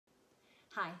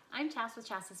Hi, I'm Chas with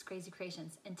Chas's Crazy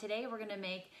Creations, and today we're going to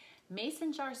make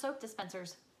mason jar soap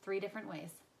dispensers 3 different ways.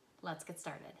 Let's get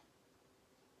started.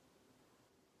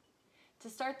 To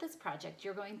start this project,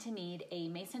 you're going to need a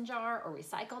mason jar or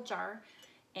recycled jar,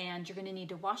 and you're going to need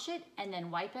to wash it and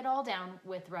then wipe it all down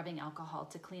with rubbing alcohol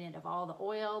to clean it of all the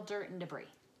oil, dirt, and debris.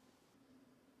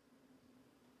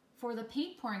 For the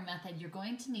paint pouring method, you're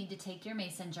going to need to take your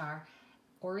mason jar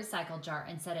or recycled jar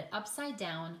and set it upside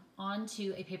down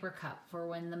onto a paper cup for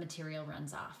when the material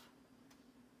runs off.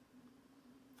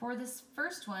 For this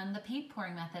first one, the paint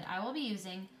pouring method, I will be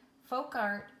using Folk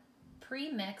Art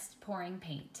pre-mixed pouring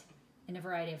paint in a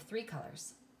variety of 3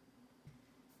 colors.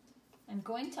 I'm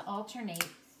going to alternate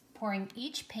pouring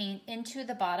each paint into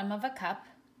the bottom of a cup,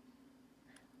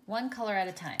 1 color at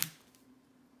a time.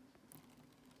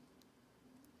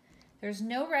 There's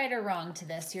no right or wrong to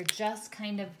this. You're just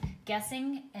kind of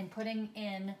guessing and putting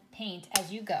in paint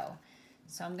as you go.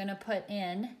 So I'm gonna put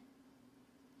in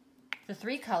the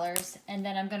 3 colors, and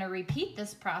then I'm gonna repeat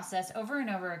this process over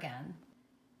and over again.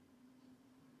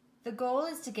 The goal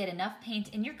is to get enough paint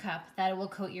in your cup that it will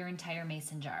coat your entire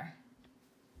mason jar.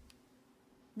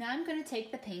 Now I'm gonna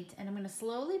take the paint and I'm gonna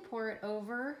slowly pour it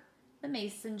over the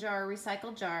mason jar,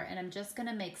 recycled jar, and I'm just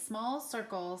gonna make small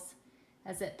circles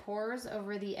as it pours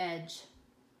over the edge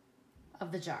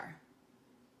of the jar.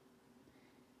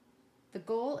 The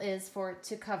goal is for it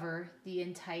to cover the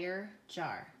entire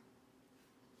jar.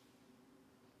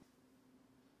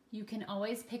 You can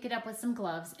always pick it up with some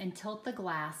gloves and tilt the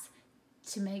glass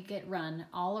to make it run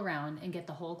all around and get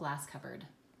the whole glass covered.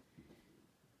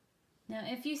 Now,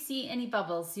 if you see any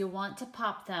bubbles, you'll want to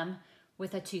pop them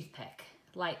with a toothpick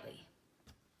lightly.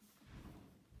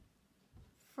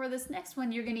 For this next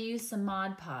one, you're going to use some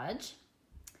Mod Podge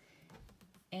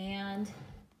and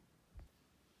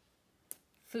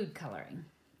food coloring.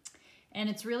 And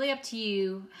it's really up to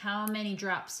you how many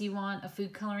drops you want of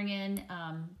food coloring in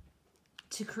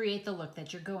to create the look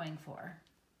that you're going for.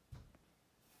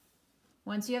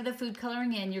 Once you have the food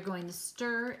coloring in, you're going to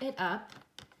stir it up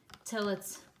till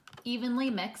it's evenly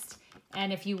mixed.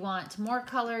 And if you want more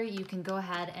color, you can go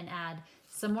ahead and add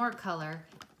some more color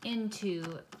into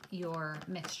your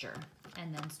mixture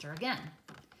and then stir again.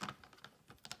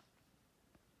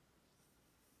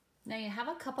 Now you have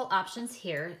a couple options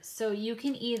here. So you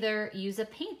can either use a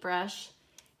paintbrush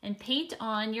and paint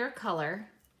on your color,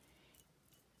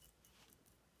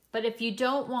 but if you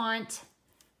don't want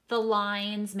the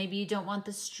lines, maybe you don't want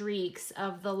the streaks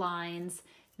of the lines,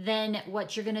 then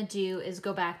what you're gonna do is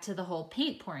go back to the whole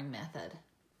paint pouring method,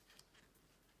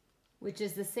 which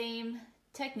is the same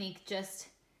technique, just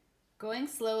going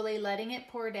slowly, letting it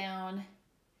pour down,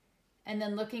 and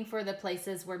then looking for the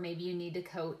places where maybe you need to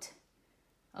coat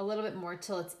a little bit more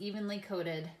till it's evenly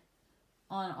coated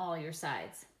on all your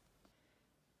sides.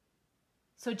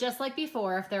 So just like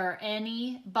before, if there are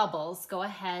any bubbles, go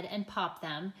ahead and pop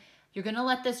them. You're gonna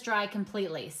let this dry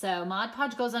completely. So Mod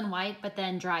Podge goes on white, but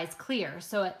then dries clear.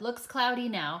 So it looks cloudy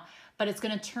now, but it's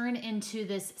gonna turn into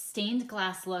this stained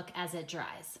glass look as it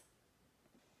dries.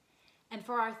 And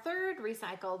for our third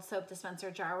recycled soap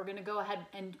dispenser jar, we're gonna go ahead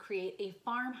and create a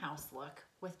farmhouse look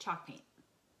with chalk paint.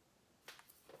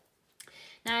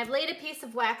 Now I've laid a piece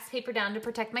of wax paper down to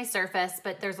protect my surface,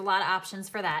 but there's a lot of options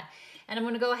for that. And I'm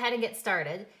gonna go ahead and get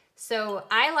started. So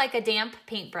I like a damp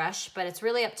paintbrush, but it's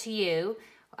really up to you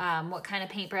what kind of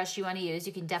paintbrush you wanna use.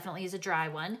 You can definitely use a dry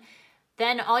one.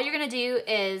 Then all you're gonna do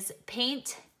is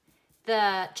paint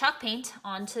the chalk paint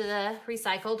onto the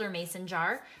recycled or mason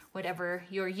jar, whatever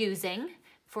you're using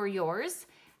for yours.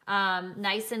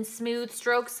 Nice and smooth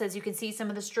strokes. As you can see, some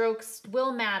of the strokes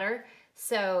will matter.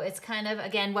 So it's kind of,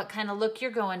 again, what kind of look you're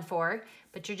going for,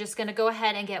 but you're just gonna go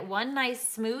ahead and get one nice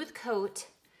smooth coat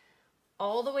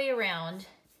all the way around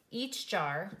each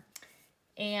jar.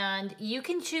 And you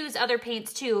can choose other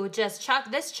paints too. Just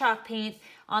this chalk paint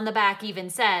on the back even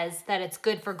says that it's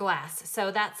good for glass.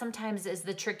 So that sometimes is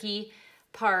the tricky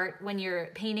part when you're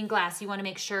painting glass. You wanna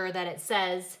make sure that it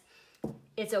says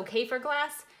it's okay for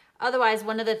glass. Otherwise,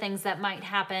 one of the things that might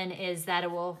happen is that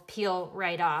it will peel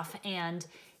right off, and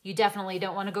you definitely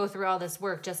don't wanna go through all this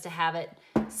work just to have it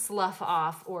slough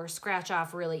off or scratch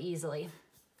off really easily.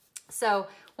 So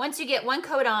once you get one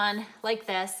coat on like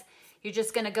this, you're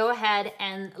just gonna go ahead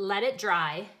and let it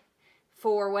dry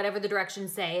for whatever the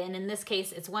directions say, and in this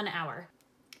case, it's 1 hour.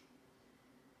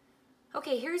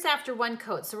 Okay, here's after one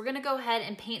coat. So we're gonna go ahead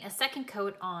and paint a second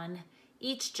coat on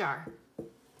each jar.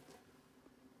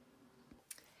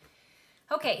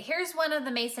 Okay, here's one of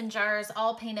the mason jars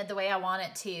all painted the way I want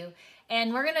it to.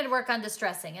 And we're gonna work on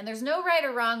distressing. And there's no right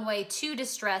or wrong way to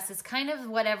distress. It's kind of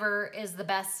whatever is the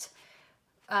best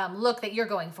look that you're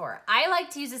going for. I like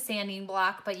to use a sanding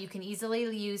block, but you can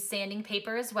easily use sanding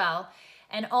paper as well.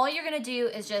 And all you're gonna do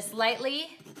is just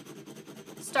lightly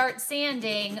start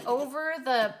sanding over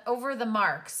the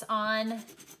marks on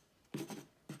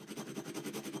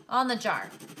the jar.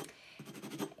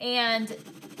 And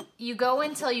you go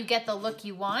until you get the look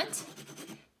you want.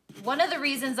 One of the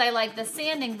reasons I like the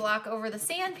sanding block over the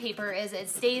sandpaper is it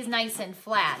stays nice and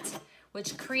flat,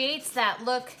 which creates that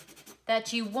look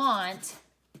that you want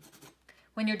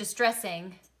when you're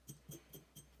distressing,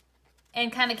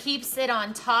 and kind of keeps it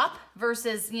on top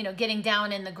versus, you know, getting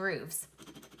down in the grooves.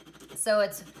 So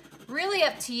it's really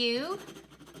up to you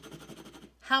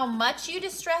how much you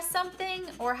distress something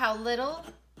or how little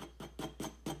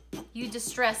you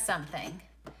distress something.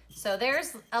 So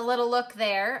there's a little look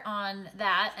there on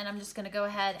that, and I'm just gonna go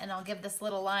ahead and I'll give this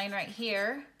little line right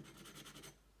here.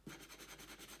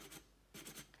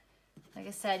 Like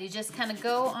I said, you just kind of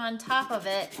go on top of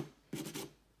it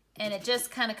and it just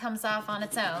kind of comes off on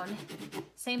its own.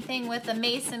 Same thing with the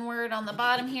Mason word on the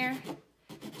bottom here.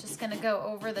 Just gonna go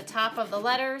over the top of the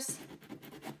letters.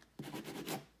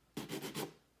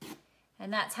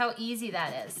 And that's how easy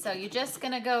that is. So you're just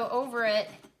gonna go over it.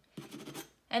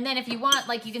 And then if you want,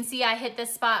 like you can see I hit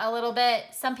this spot a little bit.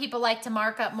 Some people like to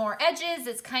mark up more edges.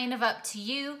 It's kind of up to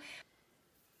you.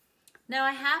 Now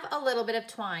I have a little bit of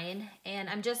twine and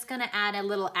I'm just gonna add a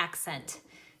little accent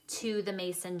to the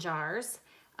mason jars.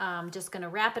 Just gonna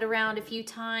wrap it around a few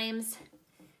times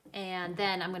and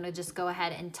then I'm gonna just go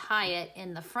ahead and tie it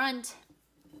in the front.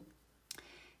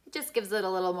 It just gives it a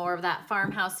little more of that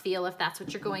farmhouse feel if that's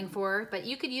what you're going for, but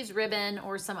you could use ribbon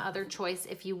or some other choice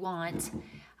if you want,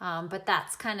 but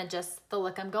that's kind of just the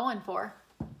look I'm going for.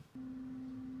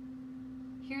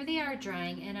 Here they are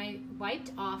drying and I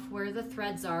wiped off where the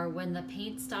threads are when the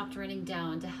paint stopped running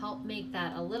down to help make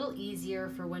that a little easier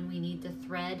for when we need to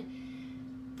thread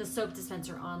the soap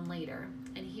dispenser on later.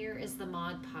 And here is the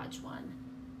Mod Podge one.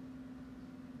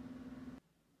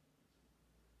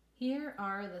 Here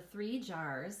are the 3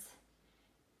 jars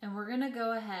and we're gonna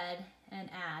go ahead and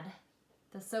add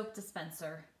the soap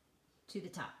dispenser to the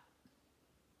top.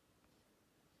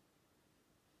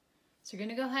 So you're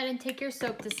gonna go ahead and take your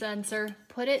soap dispenser,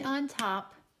 put it on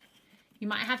top. You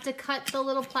might have to cut the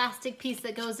little plastic piece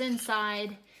that goes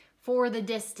inside for the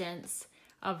distance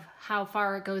of how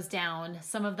far it goes down.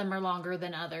 Some of them are longer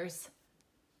than others.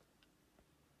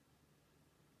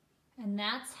 And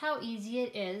that's how easy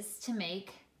it is to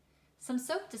make some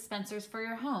soap dispensers for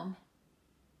your home.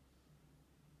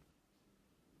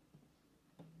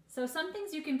 So some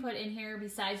things you can put in here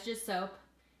besides just soap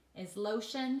is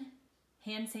lotion,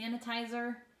 hand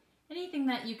sanitizer, anything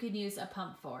that you could use a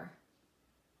pump for.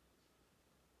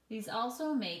 These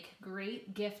also make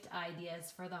great gift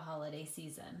ideas for the holiday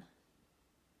season.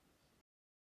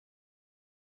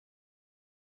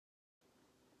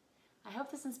 I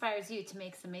hope this inspires you to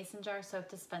make some mason jar soap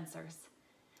dispensers.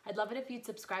 I'd love it if you'd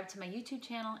subscribe to my YouTube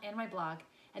channel and my blog,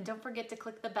 and don't forget to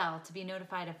click the bell to be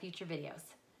notified of future videos.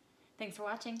 Thanks for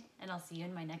watching, and I'll see you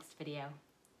in my next video.